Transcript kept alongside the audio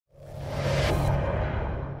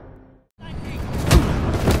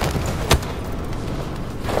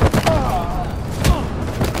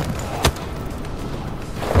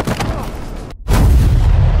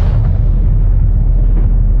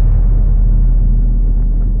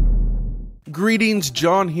Greetings,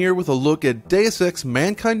 John here with a look at Deus Ex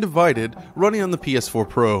Mankind Divided running on the PS4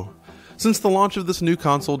 Pro. Since the launch of this new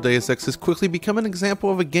console, Deus Ex has quickly become an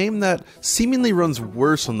example of a game that seemingly runs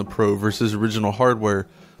worse on the Pro versus original hardware,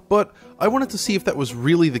 but I wanted to see if that was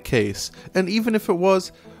really the case, and even if it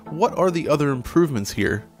was, what are the other improvements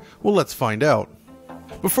here? Well, let's find out.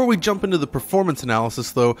 Before we jump into the performance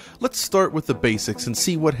analysis though, let's start with the basics and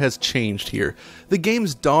see what has changed here. The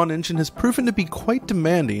game's Dawn engine has proven to be quite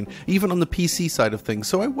demanding, even on the PC side of things,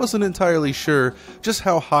 so I wasn't entirely sure just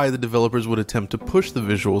how high the developers would attempt to push the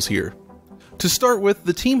visuals here. To start with,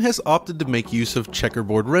 the team has opted to make use of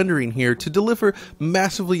checkerboard rendering here to deliver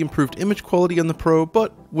massively improved image quality on the Pro,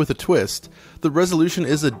 but with a twist. The resolution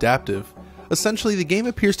is adaptive. Essentially, the game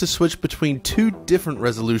appears to switch between two different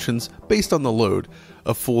resolutions based on the load,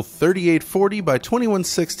 a full 3840 by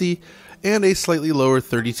 2160 and a slightly lower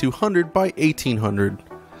 3200 by 1800.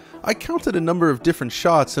 I counted a number of different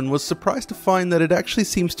shots and was surprised to find that it actually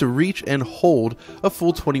seems to reach and hold a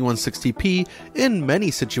full 2160p in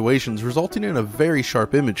many situations, resulting in a very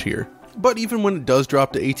sharp image here. But even when it does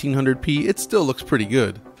drop to 1800p, it still looks pretty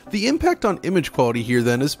good. The impact on image quality here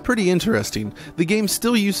then is pretty interesting. The game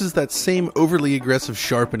still uses that same overly aggressive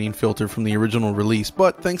sharpening filter from the original release,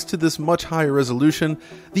 but thanks to this much higher resolution,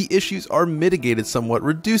 the issues are mitigated somewhat,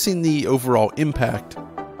 reducing the overall impact.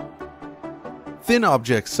 Thin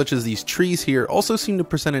objects such as these trees here also seem to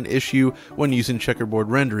present an issue when using checkerboard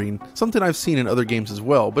rendering, something I've seen in other games as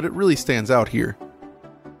well, but it really stands out here.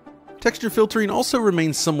 Texture filtering also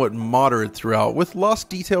remains somewhat moderate throughout, with lost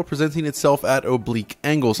detail presenting itself at oblique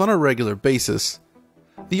angles on a regular basis.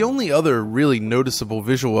 The only other really noticeable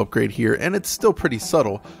visual upgrade here, and it's still pretty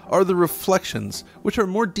subtle, are the reflections, which are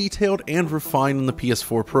more detailed and refined on the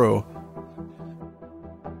PS4 Pro.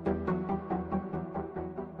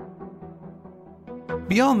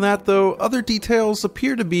 Beyond that though, other details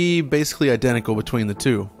appear to be basically identical between the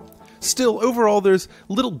two. Still, overall there's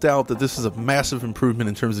little doubt that this is a massive improvement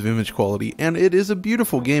in terms of image quality, and it is a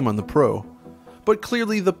beautiful game on the Pro. But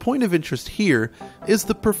clearly the point of interest here is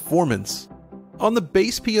the performance. On the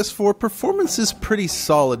base PS4, performance is pretty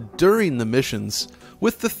solid during the missions,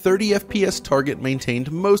 with the 30 FPS target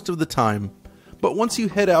maintained most of the time. But once you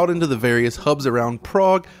head out into the various hubs around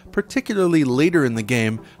Prague, particularly later in the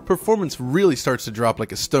game, performance really starts to drop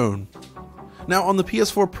like a stone. Now on the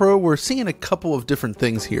PS4 Pro, we're seeing a couple of different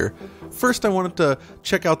things here. First, I wanted to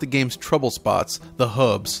check out the game's trouble spots, the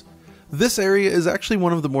hubs. This area is actually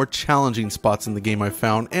one of the more challenging spots in the game I've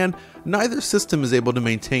found, and neither system is able to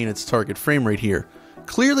maintain its target frame rate here.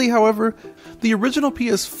 Clearly, however, the original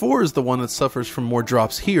PS4 is the one that suffers from more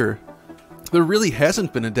drops here. There really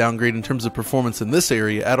hasn't been a downgrade in terms of performance in this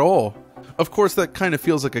area at all. Of course, that kind of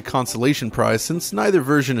feels like a consolation prize since neither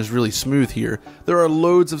version is really smooth here. There are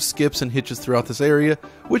loads of skips and hitches throughout this area,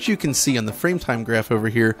 which you can see on the frame time graph over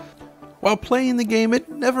here. While playing the game, it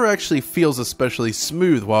never actually feels especially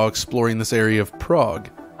smooth while exploring this area of Prague.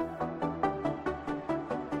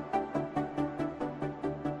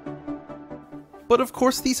 But of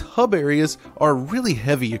course, these hub areas are really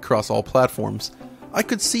heavy across all platforms. I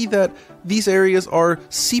could see that these areas are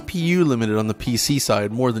CPU limited on the PC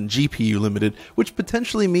side more than GPU limited, which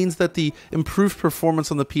potentially means that the improved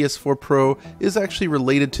performance on the PS4 Pro is actually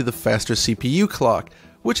related to the faster CPU clock,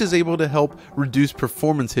 which is able to help reduce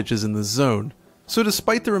performance hitches in the zone. So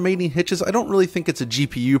despite the remaining hitches, I don't really think it's a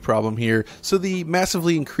GPU problem here, so the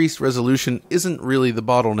massively increased resolution isn't really the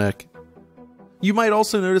bottleneck. You might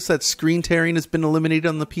also notice that screen tearing has been eliminated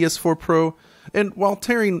on the PS4 Pro, and while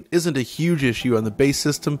tearing isn't a huge issue on the base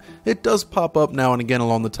system, it does pop up now and again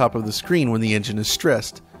along the top of the screen when the engine is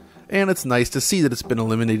stressed, and it's nice to see that it's been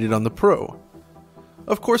eliminated on the Pro.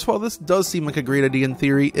 Of course, while this does seem like a great idea in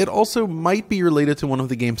theory, it also might be related to one of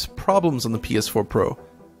the game's problems on the PS4 Pro.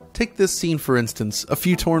 Take this scene for instance, a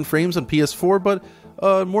few torn frames on PS4, but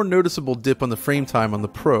a more noticeable dip on the frame time on the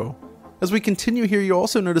Pro. As we continue here, you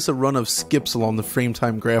also notice a run of skips along the frame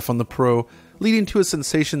time graph on the Pro, leading to a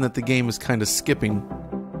sensation that the game is kind of skipping.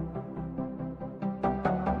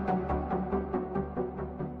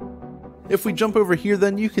 If we jump over here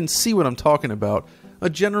then, you can see what I'm talking about. A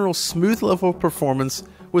general smooth level of performance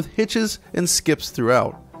with hitches and skips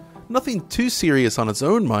throughout. Nothing too serious on its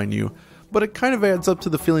own, mind you, but it kind of adds up to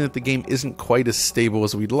the feeling that the game isn't quite as stable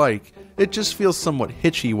as we'd like. It just feels somewhat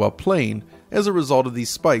hitchy while playing, as a result of these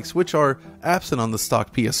spikes, which are absent on the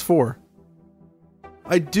stock PS4.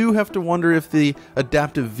 I do have to wonder if the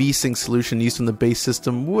adaptive VSync solution used in the base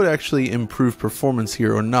system would actually improve performance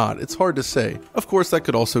here or not. It's hard to say. Of course, that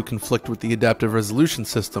could also conflict with the adaptive resolution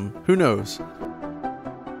system. Who knows?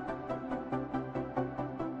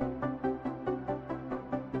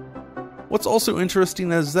 What's also interesting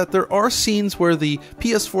is that there are scenes where the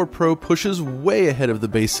PS4 Pro pushes way ahead of the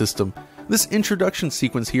base system. This introduction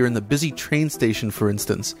sequence here in the busy train station, for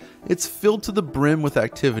instance, it's filled to the brim with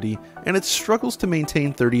activity, and it struggles to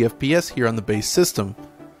maintain 30 FPS here on the base system.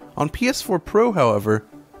 On PS4 Pro, however,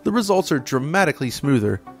 the results are dramatically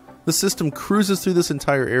smoother. The system cruises through this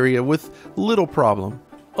entire area with little problem.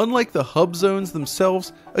 Unlike the hub zones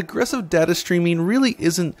themselves, aggressive data streaming really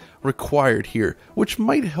isn't required here, which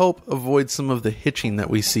might help avoid some of the hitching that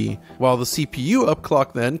we see, while the CPU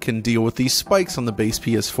upclock then can deal with these spikes on the base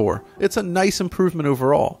PS4. It's a nice improvement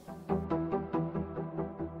overall.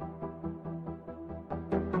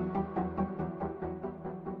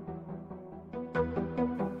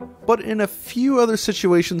 But in a few other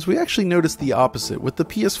situations we actually notice the opposite, with the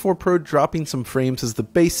PS4 Pro dropping some frames as the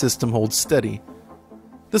base system holds steady.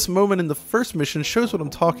 This moment in the first mission shows what I'm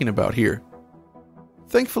talking about here.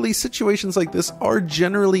 Thankfully, situations like this are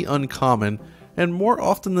generally uncommon, and more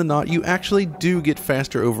often than not, you actually do get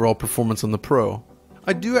faster overall performance on the Pro.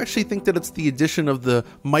 I do actually think that it's the addition of the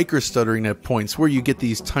micro-stuttering at points, where you get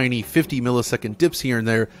these tiny 50 millisecond dips here and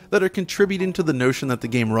there, that are contributing to the notion that the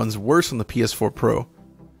game runs worse on the PS4 Pro.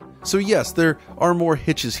 So yes, there are more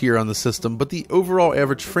hitches here on the system, but the overall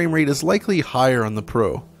average frame rate is likely higher on the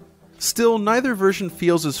Pro. Still, neither version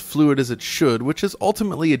feels as fluid as it should, which is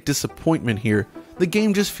ultimately a disappointment here. The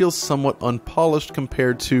game just feels somewhat unpolished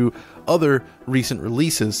compared to other recent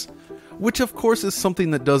releases, which of course is something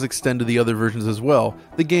that does extend to the other versions as well.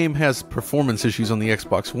 The game has performance issues on the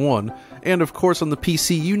Xbox One, and of course on the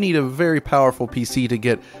PC you need a very powerful PC to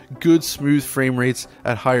get good smooth frame rates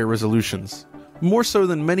at higher resolutions. More so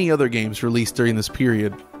than many other games released during this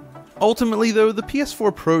period. Ultimately though, the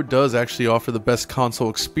PS4 Pro does actually offer the best console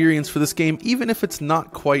experience for this game, even if it's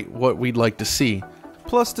not quite what we'd like to see.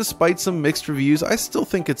 Plus, despite some mixed reviews, I still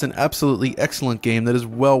think it's an absolutely excellent game that is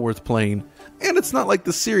well worth playing. And it's not like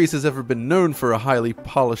the series has ever been known for a highly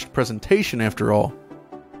polished presentation after all.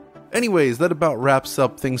 Anyways, that about wraps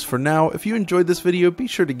up things for now. If you enjoyed this video, be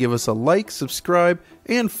sure to give us a like, subscribe,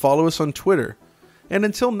 and follow us on Twitter. And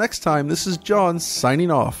until next time, this is John signing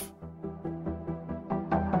off.